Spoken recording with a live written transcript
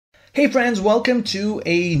Hey friends, welcome to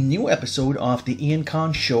a new episode of the Ian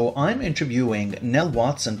Khan Show. I'm interviewing Nell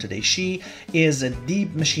Watson today. She is a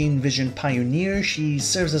deep machine vision pioneer. She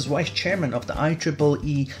serves as vice chairman of the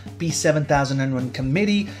IEEE B7001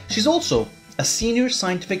 committee. She's also a senior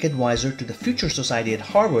scientific advisor to the Future Society at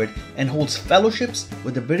Harvard and holds fellowships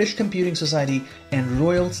with the British Computing Society and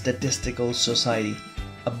Royal Statistical Society.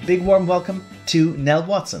 A big warm welcome to Nell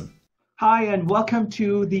Watson. Hi, and welcome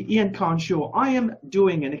to the Ian Khan Show. I am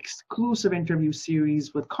doing an exclusive interview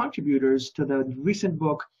series with contributors to the recent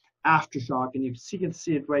book, Aftershock, and you can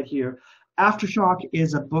see it right here. Aftershock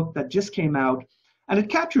is a book that just came out, and it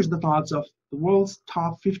captures the thoughts of the world's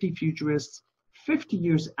top 50 futurists 50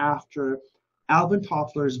 years after Alvin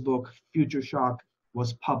Toffler's book, Future Shock,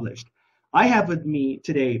 was published. I have with me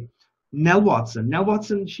today Nell Watson. Nell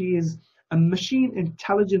Watson, she is a machine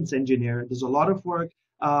intelligence engineer. There's a lot of work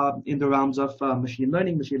in the realms of machine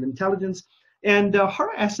learning, machine intelligence. And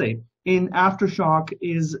her essay in Aftershock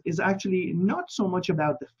is actually not so much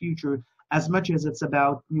about the future as much as it's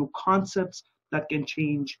about new concepts that can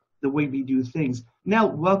change the way we do things.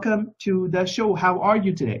 Nell, welcome to the show. How are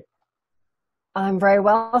you today? I'm very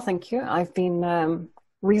well, thank you. I've been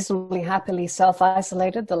reasonably happily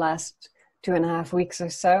self-isolated the last 2.5 weeks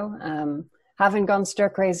or so. Haven't gone stir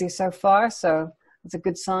crazy so far, so it's a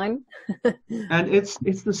good sign. And it's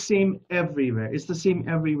the same everywhere. It's the same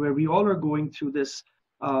everywhere. We all are going through this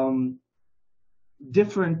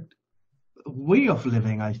different way of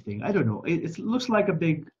living, I think. I don't know. It looks like a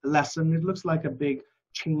big lesson. It looks like a big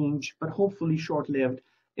change, but hopefully short-lived.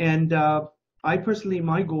 And I personally,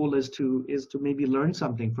 my goal is to maybe learn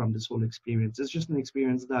something from this whole experience. It's just an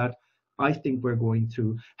experience that I think we're going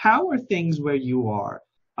through. How are things where you are?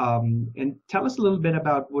 And tell us a little bit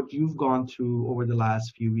about what you've gone through over the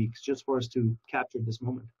last few weeks, just for us to capture this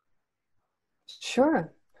moment.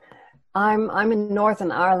 Sure. I'm in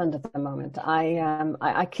Northern Ireland at the moment.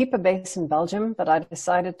 I keep a base in Belgium, but I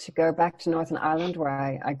decided to go back to Northern Ireland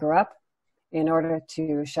where I grew up in order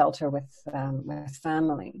to shelter with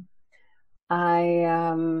family.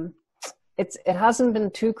 It hasn't been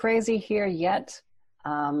too crazy here yet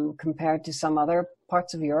compared to some other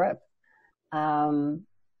parts of Europe.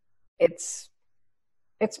 It's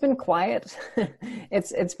been quiet.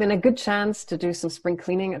 It's been a good chance to do some spring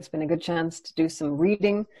cleaning. It's been a good chance to do some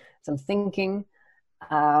reading, some thinking,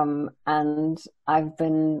 and I've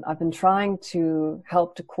been trying to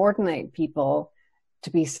help to coordinate people to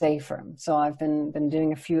be safer. So I've been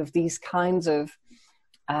doing a few of these kinds of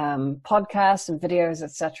podcasts and videos,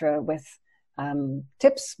 etc., with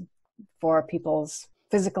tips for people's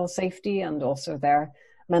physical safety and also their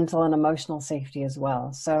mental and emotional safety as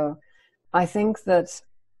well. So I think that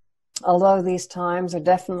although these times are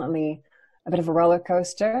definitely a bit of a roller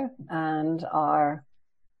coaster and are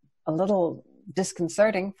a little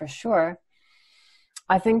disconcerting for sure,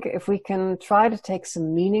 I think if we can try to take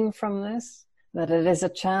some meaning from this, that it is a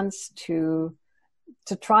chance to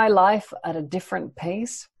try life at a different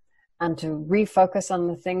pace and to refocus on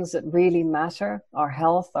the things that really matter, our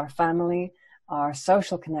health, our family, our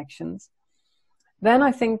social connections, then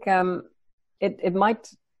I think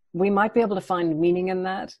we might be able to find meaning in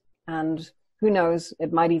that. And who knows,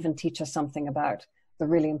 it might even teach us something about the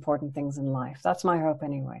really important things in life. That's my hope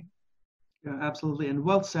anyway. Yeah, absolutely. And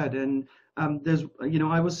well said. And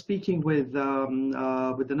I was speaking with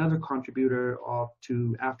another contributor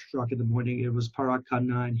to Aftershock in the morning. It was Parag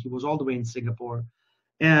Khanna, and he was all the way in Singapore.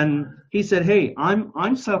 And he said, hey,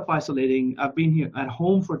 I'm self-isolating. I've been here at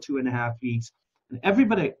home for 2.5 weeks. And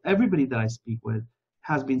everybody that I speak with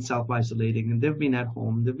has been self-isolating, and they've been at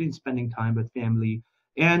home. They've been spending time with family.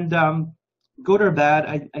 And good or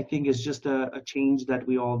bad, I think is just a change that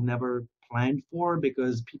we all never planned for,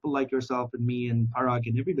 because people like yourself and me and Parag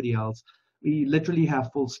and everybody else, we literally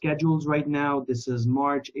have full schedules right now. This is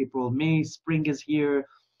March, April, May. Spring is here.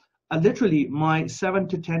 Literally, my 7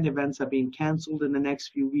 to 10 events have been canceled in the next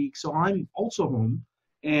few weeks. So I'm also home.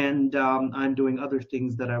 And I'm doing other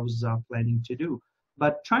things that I was planning to do,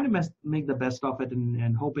 but trying to make the best of it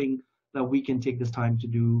and hoping that we can take this time to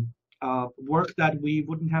do work that we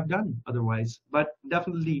wouldn't have done otherwise. But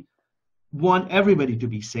definitely want everybody to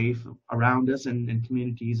be safe around us and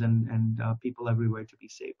communities and people everywhere to be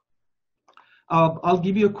safe. I'll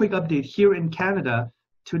give you a quick update here in Canada.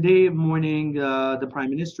 Today morning, the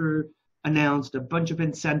Prime Minister announced a bunch of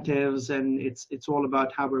incentives, and it's all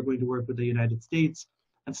about how we're going to work with the United States.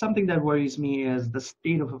 And something that worries me is the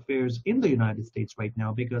state of affairs in the United States right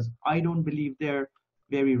now, because I don't believe they're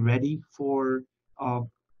very ready for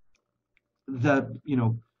the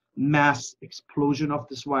mass explosion of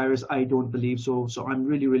this virus. I don't believe so. So I'm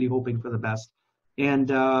really, really hoping for the best. And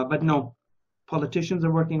but no, Politicians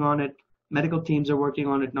are working on it. Medical teams are working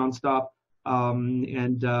on it nonstop.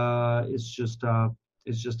 And it's just a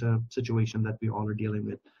situation that we all are dealing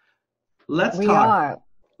with. Let's We talk. are.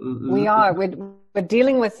 We are. We're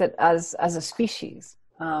dealing with it as a species.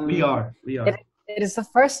 We are. It is the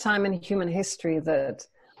first time in human history that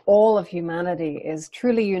all of humanity is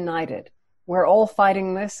truly united. We're all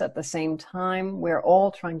fighting this at the same time. We're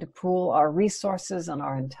all trying to pool our resources and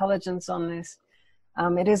our intelligence on this.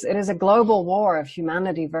 It is a global war of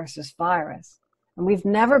humanity versus virus. And we've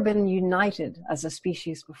never been united as a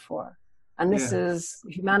species before. And this is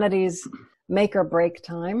humanity's make or break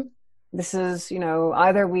time. This is,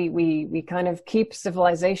 either we kind of keep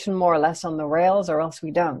civilization more or less on the rails, or else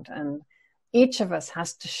we don't. And each of us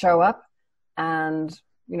has to show up and,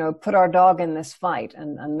 put our dog in this fight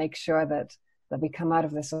and make sure that we come out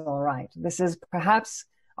of this all right. This is perhaps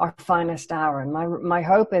our finest hour. And my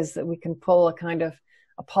hope is that we can pull a kind of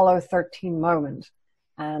Apollo 13 moment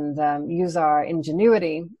and use our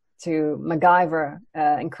ingenuity to MacGyver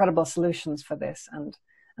incredible solutions for this and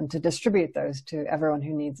to distribute those to everyone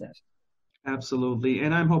who needs it. Absolutely.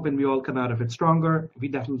 And I'm hoping we all come out of it stronger. We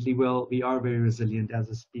definitely will. We are very resilient as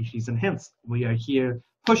a species, and hence we are here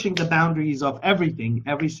pushing the boundaries of everything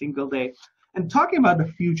every single day. And talking about the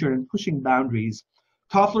future and pushing boundaries,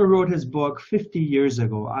 Toffler wrote his book 50 years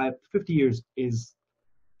ago. 50 years is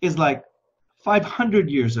like 500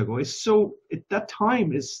 years ago. That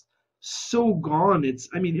time is so gone.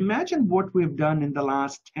 Imagine what we've done in the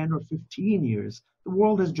last 10 or 15 years. The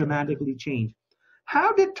world has dramatically changed.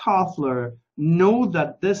 How did Toffler know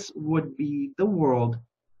that this would be the world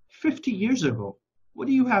 50 years ago? What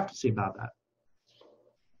do you have to say about that?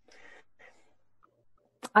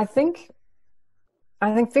 I think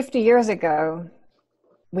 50 years ago,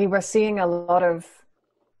 we were seeing a lot of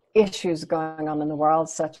issues going on in the world,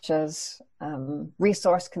 such as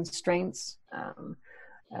resource constraints,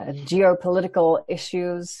 geopolitical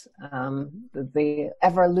issues, the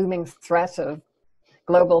ever-looming threat of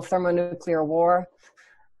global thermonuclear war.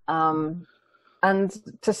 And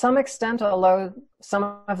to some extent, although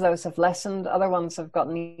some of those have lessened, other ones have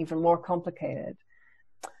gotten even more complicated.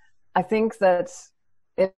 I think that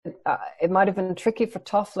it might have been tricky for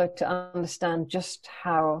Toffler to understand just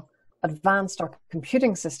how advanced our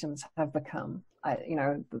computing systems have become. If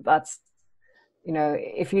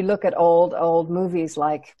you look at old movies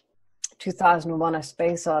like 2001: A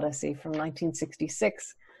Space Odyssey from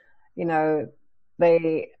 1966, a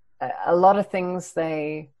lot of things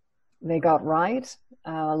they got right.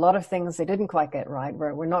 A lot of things they didn't quite get right.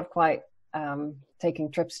 We're not quite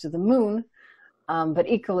taking trips to the moon, but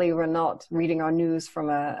equally we're not reading our news from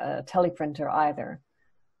a teleprinter either.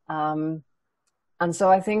 And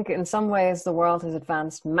so I think in some ways the world has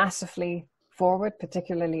advanced massively forward,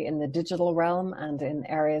 particularly in the digital realm and in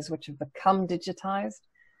areas which have become digitized.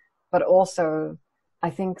 But also I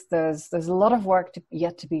think there's a lot of work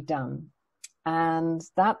yet to be done. And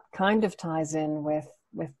that kind of ties in with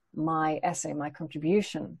my essay, my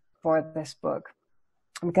contribution for this book.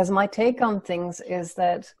 Because my take on things is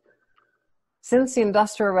that since the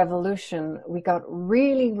Industrial Revolution, we got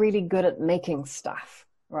really, really good at making stuff,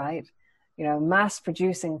 right? Mass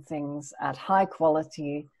producing things at high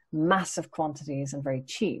quality, massive quantities, and very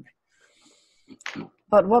cheap.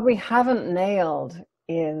 But what we haven't nailed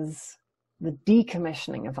is the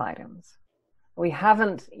decommissioning of items. We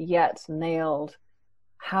haven't yet nailed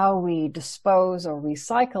how we dispose or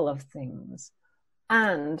recycle of things,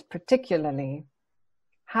 and particularly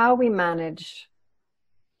how we manage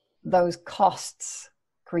those costs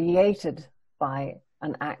created by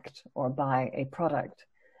an act or by a product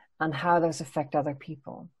and how those affect other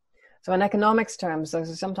people. So in economics terms,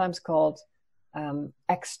 those are sometimes called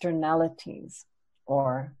externalities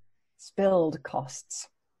or spilled costs.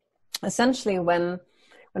 Essentially, when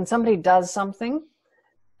somebody does something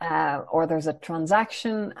or there's a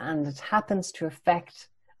transaction and it happens to affect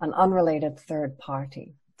an unrelated third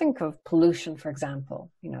party. Think of pollution, for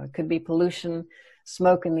example. It could be pollution,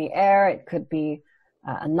 smoke in the air. It could be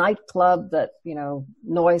a nightclub that,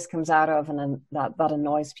 noise comes out of and that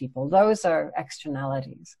annoys people. Those are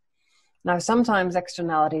externalities. Now, sometimes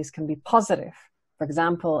externalities can be positive. For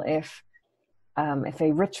example, if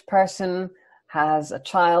a rich person has a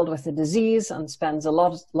child with a disease and spends a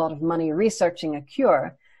lot of money researching a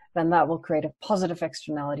cure, then that will create a positive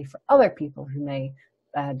externality for other people who may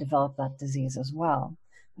develop that disease as well.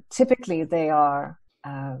 Typically, they are,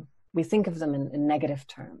 we think of them in negative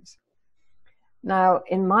terms. Now,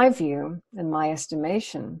 in my view, in my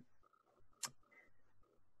estimation,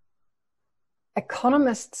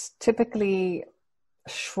 economists typically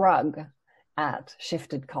shrug at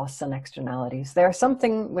shifted costs and externalities. They're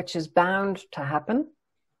something which is bound to happen,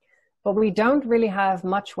 but we don't really have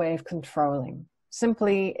much way of controlling.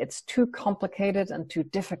 Simply, it's too complicated and too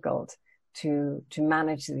difficult to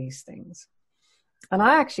manage these things. And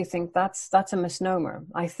I actually think that's a misnomer.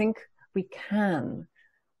 I think we can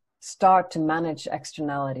start to manage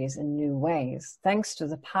externalities in new ways, thanks to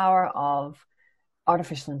the power of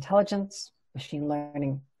artificial intelligence, machine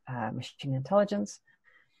learning, machine intelligence,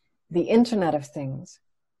 the Internet of Things,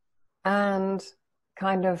 and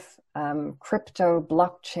kind of crypto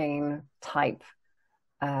blockchain type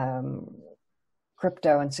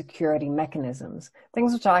crypto and security mechanisms,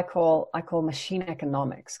 things which I call machine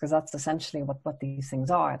economics, because that's essentially what these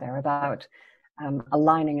things are. They're about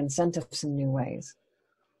aligning incentives in new ways.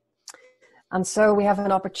 And so we have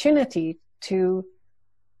an opportunity to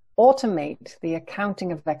automate the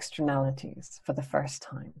accounting of externalities for the first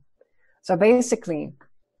time. So basically,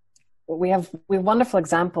 we have wonderful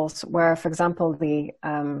examples where, for example, the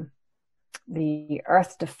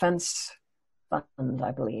Earth Defense Fund,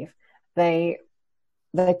 I believe, they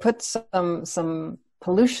put some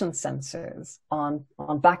pollution sensors on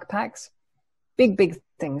backpacks, big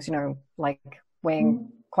things, you know, like weighing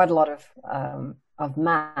quite a lot of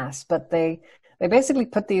mass, but they basically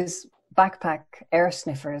put these backpack air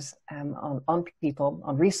sniffers on people,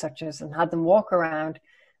 on researchers, and had them walk around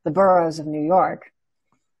the boroughs of New York,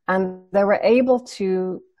 and they were able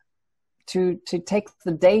to take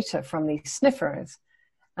the data from these sniffers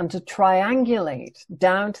and to triangulate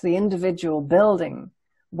down to the individual building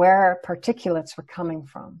where particulates were coming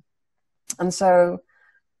from. And so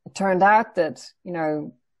it turned out that, you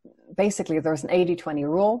know, basically there was an 80-20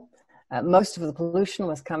 rule. Most of the pollution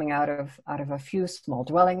was coming out of a few small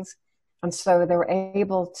dwellings. And so they were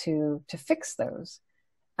able to fix those.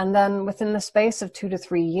 And then within the space of 2 to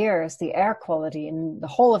 3 years, the air quality in the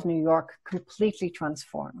whole of New York completely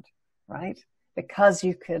transformed, right? Because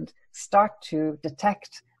you could start to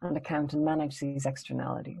detect and account and manage these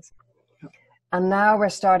externalities. And now we're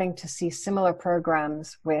starting to see similar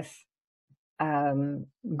programs with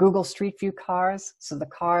Google Street View cars. So the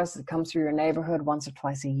cars that come through your neighborhood once or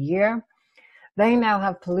twice a year, they now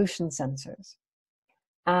have pollution sensors.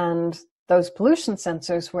 And those pollution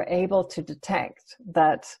sensors were able to detect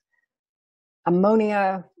that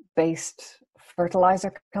ammonia-based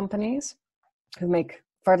fertilizer companies who make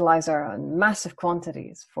fertilizer in massive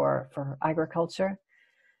quantities for agriculture,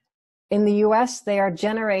 in the US, they are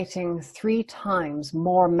generating 3 times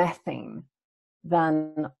more methane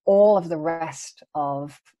than all of the rest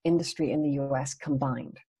of industry in the US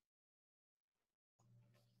combined.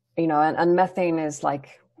 You know, and methane is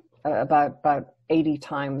like about 80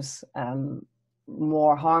 times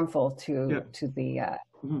more harmful to the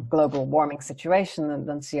global warming situation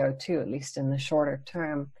than CO2, at least in the shorter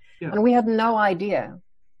term. Yeah. And we had no idea.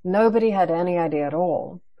 Nobody had any idea at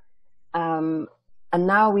all. And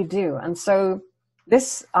now we do. And so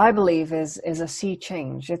this, I believe, is a sea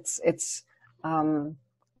change.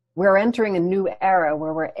 We're entering a new era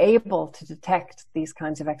where we're able to detect these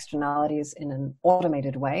kinds of externalities in an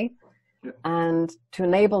automated way, and to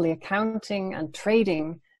enable the accounting and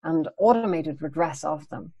trading and automated redress of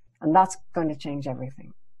them. And that's going to change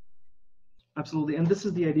everything. Absolutely. And this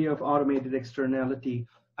is the idea of automated externality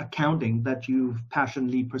accounting that you've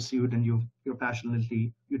passionately pursued, and you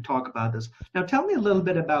talk about this. Now tell me a little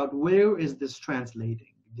bit about where is this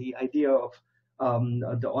translating, the idea of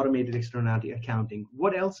the automated externality accounting.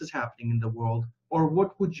 What else is happening in the world, or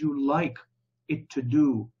what would you like it to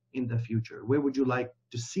do in the future? Where would you like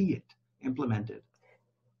to see it implemented?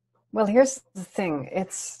 Well, here's the thing.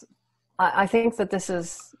 I think that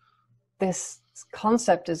this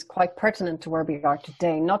concept is quite pertinent to where we are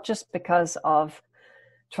today, not just because of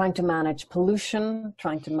trying to manage pollution,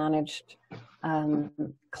 trying to manage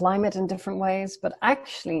climate in different ways, but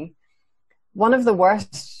actually one of the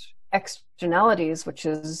worst externalities, which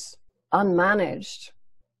is unmanaged,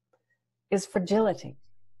 is fragility.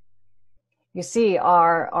 You see,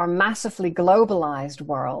 our massively globalized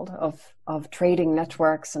world of trading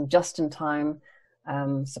networks and just-in-time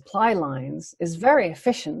supply lines is very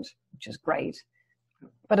efficient, which is great,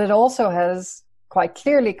 but it also has quite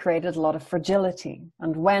clearly created a lot of fragility.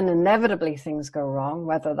 And when inevitably things go wrong,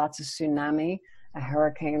 whether that's a tsunami, a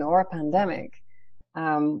hurricane, or a pandemic,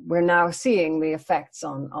 we're now seeing the effects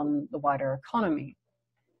on the wider economy.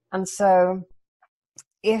 And so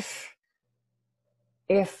if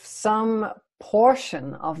some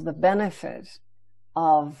portion of the benefit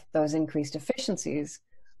of those increased efficiencies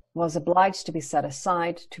was obliged to be set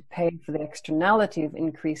aside to pay for the externality of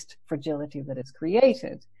increased fragility that is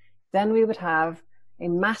created, then we would have a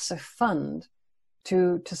massive fund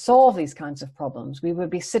to solve these kinds of problems. We would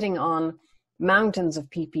be sitting on mountains of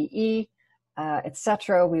PPE,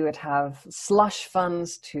 etc. We would have slush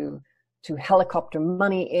funds to helicopter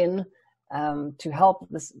money in to help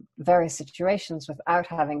this various situations without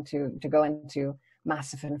having to go into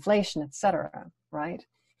massive inflation, etc. Right?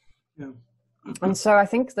 Yeah. And so I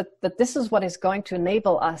think that this is what is going to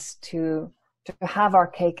enable us to have our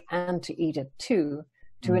cake and to eat it too,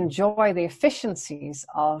 to enjoy the efficiencies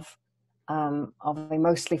of a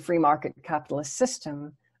mostly free market capitalist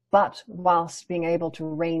system, but whilst being able to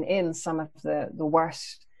rein in some of the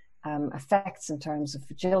worst effects in terms of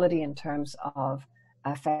fragility, in terms of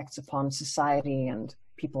effects upon society and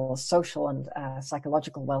people's social and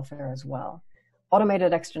psychological welfare as well.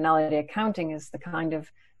 Automated externality accounting is the kind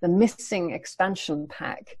of the missing expansion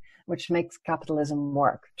pack which makes capitalism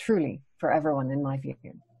work, truly, for everyone, in my view.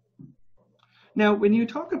 Now, when you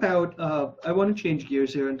talk about, I want to change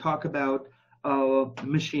gears here and talk about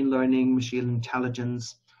machine learning, machine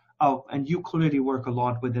intelligence, and you clearly work a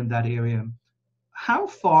lot within that area. How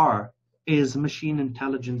far is machine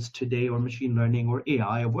intelligence today, or machine learning, or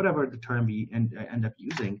AI, or whatever the term we end up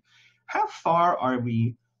using? How far are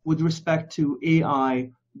we with respect to AI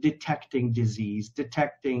detecting disease,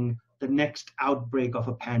 detecting the next outbreak of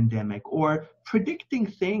a pandemic, or predicting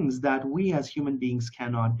things that we as human beings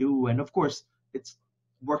cannot do? And of course, it's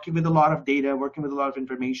working with a lot of data, working with a lot of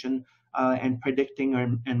information, and predicting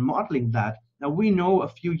and modeling that. Now, we know a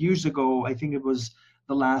few years ago, I think it was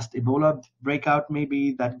the last Ebola breakout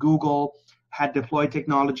maybe, that Google had deployed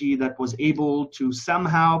technology that was able to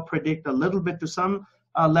somehow predict a little bit to some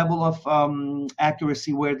level of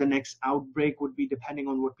accuracy where the next outbreak would be, depending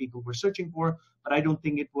on what people were searching for. But I don't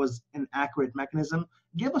think it was an accurate mechanism.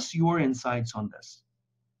 Give us your insights on this.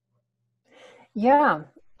 Yeah,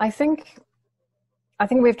 I think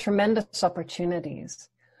we have tremendous opportunities.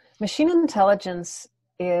 Machine intelligence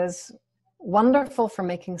is wonderful for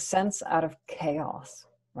making sense out of chaos,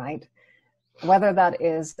 right? Whether that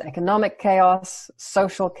is economic chaos,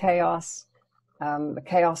 social chaos, the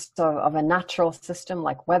chaos of a natural system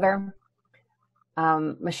like weather.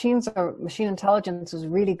 Machine intelligence is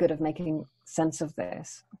really good at making sense of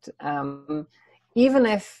this. Even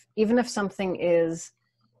if something is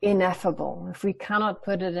ineffable, if we cannot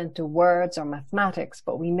put it into words or mathematics,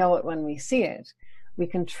 but we know it when we see it, we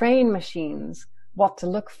can train machines what to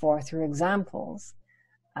look for through examples.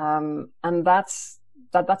 And that's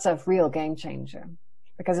a real game changer,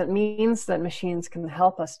 because it means that machines can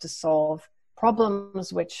help us to solve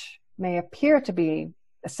problems which may appear to be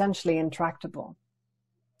essentially intractable.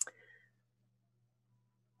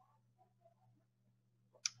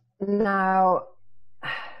 Now,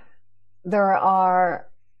 there are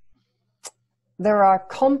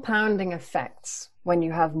compounding effects when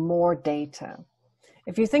you have more data.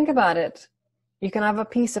 If you think about it, you can have a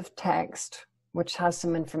piece of text which has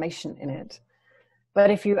some information in it. But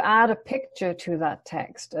if you add a picture to that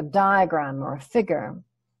text, a diagram or a figure,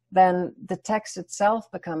 then the text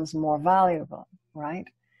itself becomes more valuable, right?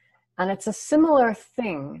 And it's a similar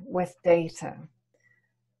thing with data.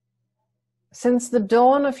 Since the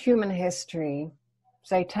dawn of human history,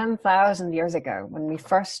 say 10,000 years ago, when we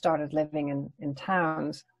first started living in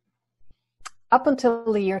towns, up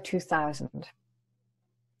until the year 2000,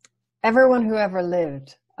 everyone who ever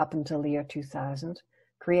lived up until the year 2000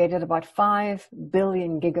 created about 5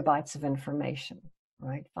 billion gigabytes of information,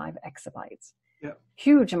 right? 5 exabytes. Yeah.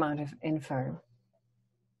 Huge amount of info.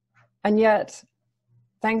 And yet,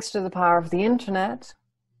 thanks to the power of the internet,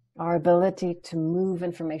 our ability to move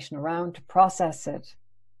information around, to process it,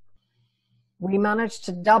 we managed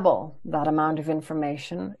to double that amount of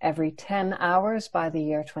information every 10 hours by the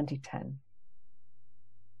year 2010.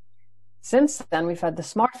 Since then, we've had the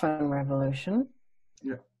smartphone revolution.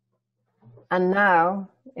 Yeah. And now,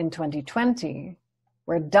 in 2020,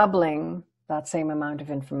 we're doubling that same amount of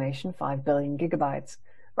information, 5 billion gigabytes,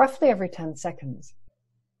 roughly every 10 seconds.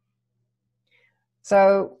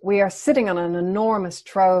 So we are sitting on an enormous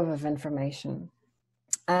trove of information.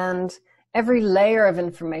 And every layer of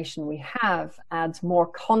information we have adds more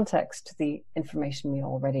context to the information we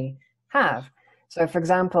already have. So, for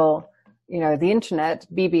example, you know, the internet,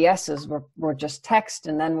 BBSs were just text,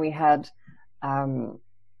 and then we had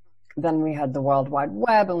the World Wide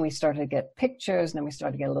Web, and we started to get pictures, and then we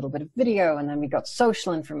started to get a little bit of video, and then we got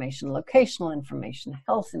social information, locational information,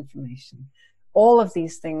 health information. All of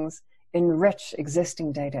these things enrich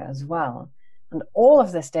existing data as well. And all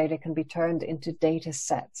of this data can be turned into data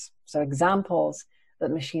sets, so examples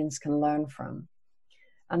that machines can learn from.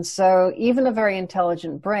 And so even a very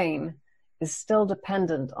intelligent brain is still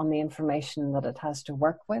dependent on the information that it has to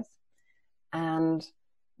work with. And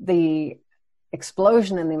the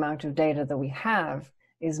explosion in the amount of data that we have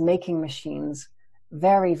is making machines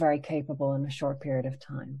very, very capable in a short period of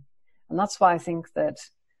time. And that's why I think that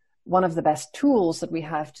one of the best tools that we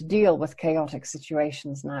have to deal with chaotic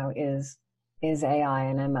situations now is AI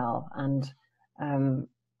and ML. And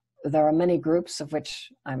there are many groups, of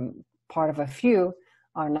which I'm part of a few,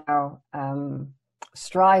 are now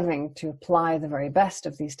striving to apply the very best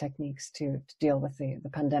of these techniques to deal with the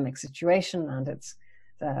pandemic situation and its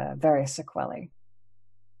various sequelae.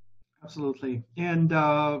 Absolutely. And,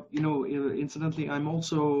 incidentally, I'm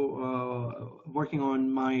also working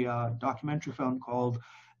on my documentary film called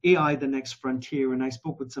AI, The Next Frontier. And I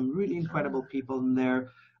spoke with some really incredible people in there.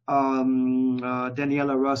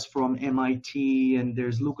 Daniela Russ from MIT, and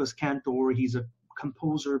there's Lucas Cantor. He's a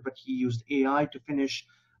composer, but he used AI to finish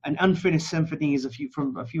an unfinished symphony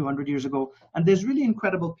from a few hundred years ago. And there's really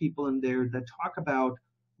incredible people in there that talk about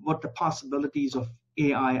what the possibilities of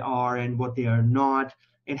AI are and what they are not,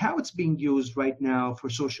 and how it's being used right now for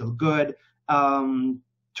social good,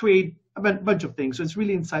 trade, a bunch of things. So it's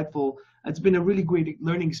really insightful. It's been a really great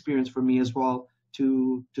learning experience for me as well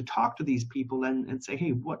to talk to these people and say,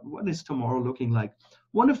 hey, what is tomorrow looking like?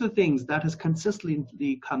 One of the things that has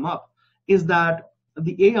consistently come up is that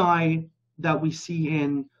the AI that we see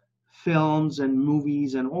in films and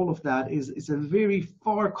movies and all of that is a very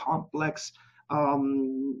far complex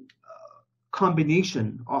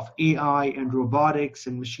combination of AI and robotics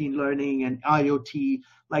and machine learning and IoT,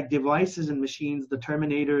 like devices and machines, the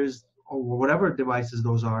Terminators or whatever devices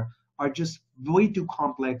those are just way too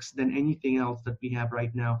complex than anything else that we have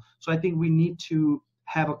right now. So I think we need to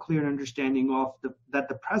have a clear understanding of that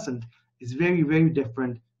the present is very, very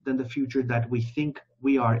different than the future that we think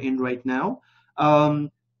we are in right now.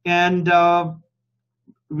 And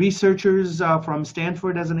researchers from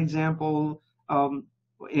Stanford, as an example,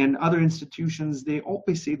 and other institutions, they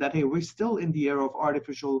always say that, hey, we're still in the era of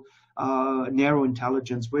artificial narrow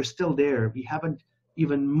intelligence. We're still there. We haven't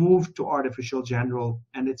even moved to artificial general,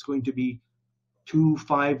 and it's going to be 2,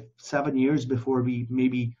 5, 7 years before we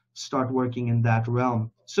maybe start working in that realm.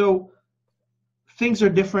 So things are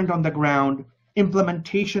different on the ground.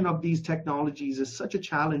 Implementation of these technologies is such a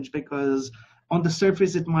challenge because on the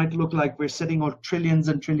surface, it might look like we're sitting on trillions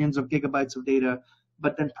and trillions of gigabytes of data,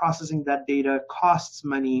 but then processing that data costs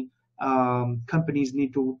money. Companies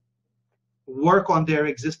need to work on their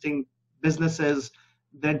existing businesses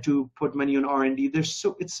than to put money on R&D.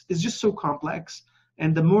 It's just so complex.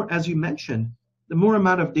 And the more, as you mentioned, the more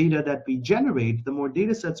amount of data that we generate, the more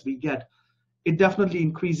data sets we get, it definitely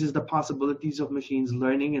increases the possibilities of machines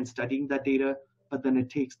learning and studying that data, but then it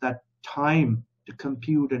takes that time to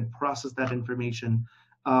compute and process that information.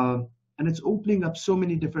 And it's opening up so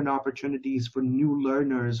many different opportunities for new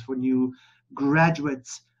learners, for new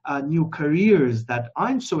graduates, new careers, that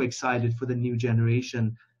I'm so excited for the new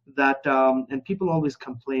generation. That and people always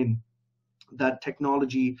complain that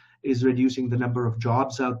technology is reducing the number of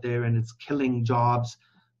jobs out there and it's killing jobs,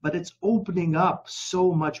 but it's opening up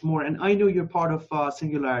so much more. And I know you're part of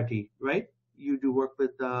Singularity, right? You do work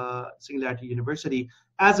with Singularity University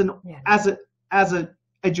as an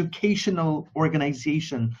educational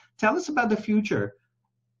organization. Tell us about the future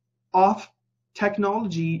of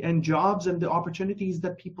technology and jobs and the opportunities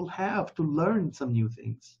that people have to learn some new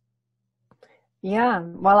things. Yeah,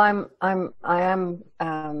 well, I am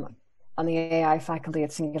on the AI faculty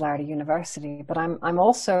at Singularity University, but I'm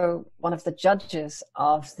also one of the judges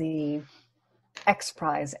of the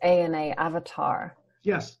Xprize ANA Avatar.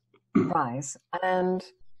 Yes. Prize, and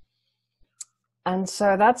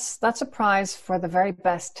so that's a prize for the very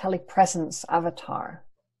best telepresence avatar,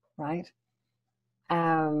 right?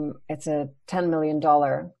 It's a $10 million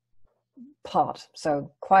pot,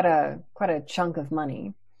 so quite a chunk of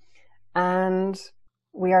money. And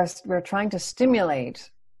we're trying to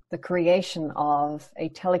stimulate the creation of a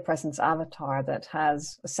telepresence avatar that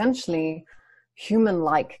has essentially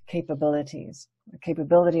human-like capabilities, a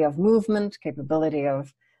capability of movement, capability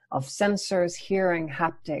of sensors, hearing,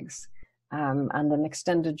 haptics, and an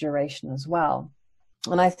extended duration as well.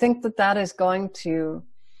 And I think that is going to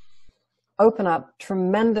open up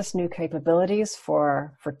tremendous new capabilities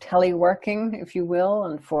for teleworking, if you will,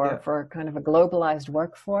 and for kind of a globalized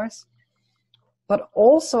workforce. But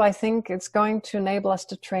also, I think it's going to enable us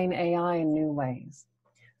to train AI in new ways.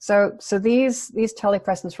 So these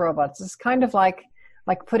telepresence robots is kind of like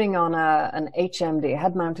putting on an HMD, a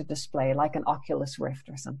head-mounted display, like an Oculus Rift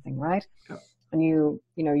or something, right? Yeah. And you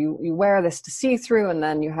wear this to see through, and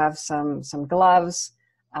then you have some gloves,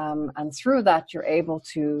 and through that you're able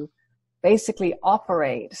to basically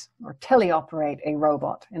operate or teleoperate a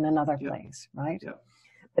robot in another place, right? Yeah.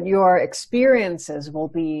 And your experiences will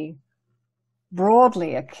be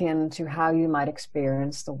broadly akin to how you might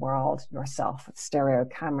experience the world yourself, with stereo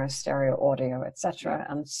cameras, stereo audio, etc.,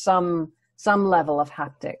 and some level of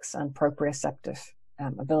haptics and proprioceptive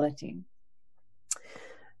ability.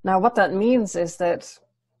 Now, what that means is that,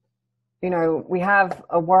 we have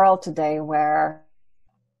a world today where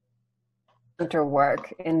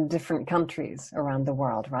work in different countries around the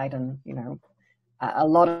world, right? And a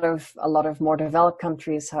lot of more developed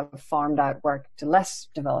countries have farmed out work to less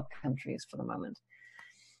developed countries for the moment.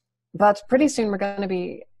 But pretty soon we're going to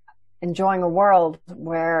be enjoying a world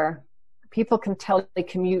where people can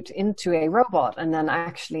telecommute into a robot and then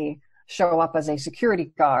actually show up as a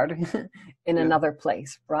security guard in another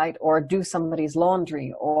place, right? Or do somebody's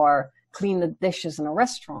laundry or clean the dishes in a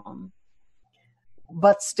restaurant,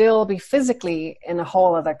 but still be physically in a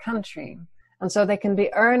whole other country. And so they can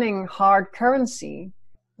be earning hard currency,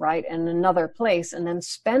 right, in another place and then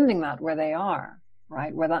spending that where they are,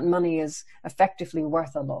 right, where that money is effectively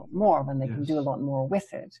worth a lot more when they can do a lot more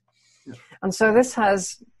with it. Yeah. And so this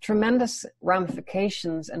has tremendous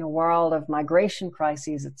ramifications in a world of migration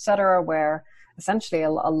crises, et cetera, where essentially a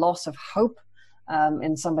loss of hope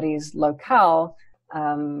in somebody's locale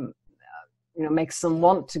makes them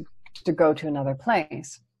want to go to another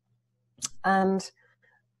place. And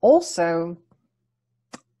also,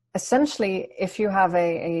 essentially, if you have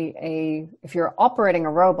if you're operating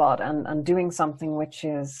a robot and doing something which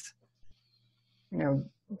is,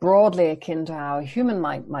 broadly akin to how a human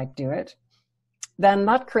might do it, then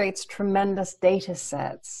that creates tremendous data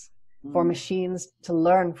sets for machines to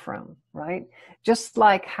learn from, right? Just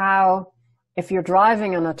like how if you're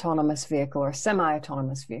driving an autonomous vehicle or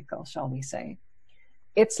semi-autonomous vehicle, shall we say,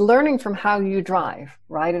 it's learning from how you drive,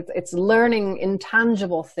 right? It's learning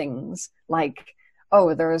intangible things like,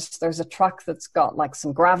 oh, there's a truck that's got like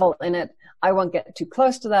some gravel in it. I won't get too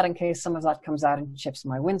close to that in case some of that comes out and chips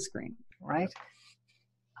my windscreen, right?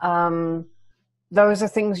 Those are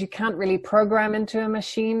things you can't really program into a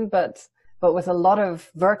machine, but with a lot of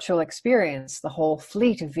virtual experience, the whole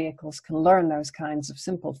fleet of vehicles can learn those kinds of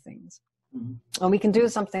simple things. Mm-hmm. And we can do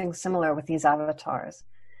something similar with these avatars.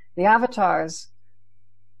 The avatars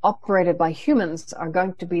operated by humans are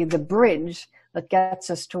going to be the bridge that gets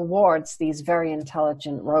us towards these very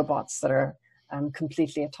intelligent robots that are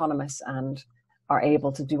completely autonomous and are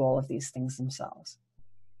able to do all of these things themselves.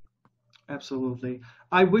 Absolutely.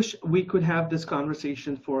 I wish we could have this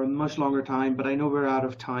conversation for a much longer time, but I know we're out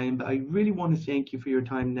of time. But I really want to thank you for your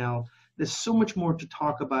time, Nell. There's so much more to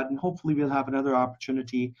talk about, and hopefully we'll have another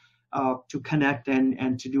opportunity to connect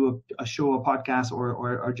and to do a show, a podcast,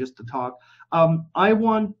 or just to talk. I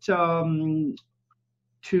want to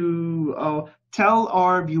tell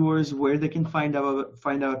our viewers where they can find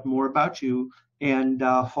out more about you and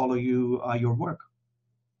follow your work.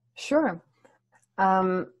 Sure.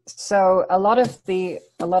 So a lot of the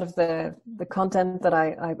content that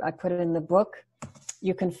I put in the book,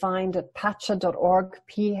 you can find at pacha.org,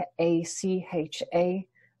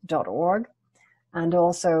 pacha.org. And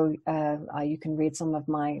also, you can read some of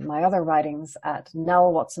my other writings at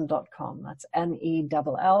nellwatson.com. That's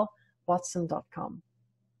Nell Watson.com.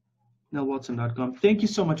 nellwatson.com. Thank you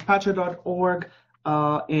so much. Pacha.org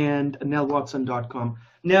and nellwatson.com.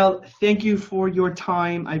 Nell, thank you for your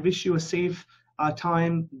time. I wish you a safe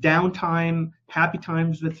time, downtime, happy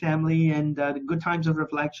times with family, and good times of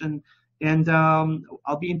reflection. And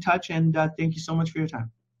I'll be in touch. And thank you so much for your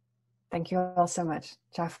time. Thank you all so much.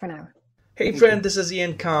 Ciao for now. Hey friend, this is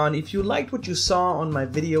Ian Khan. If you liked what you saw on my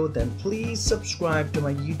video, then please subscribe to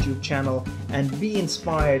my YouTube channel and be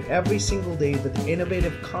inspired every single day with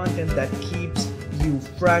innovative content that keeps you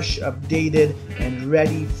fresh, updated, and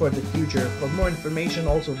ready for the future. For more information,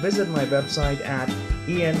 also visit my website at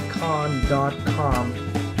iankhan.com.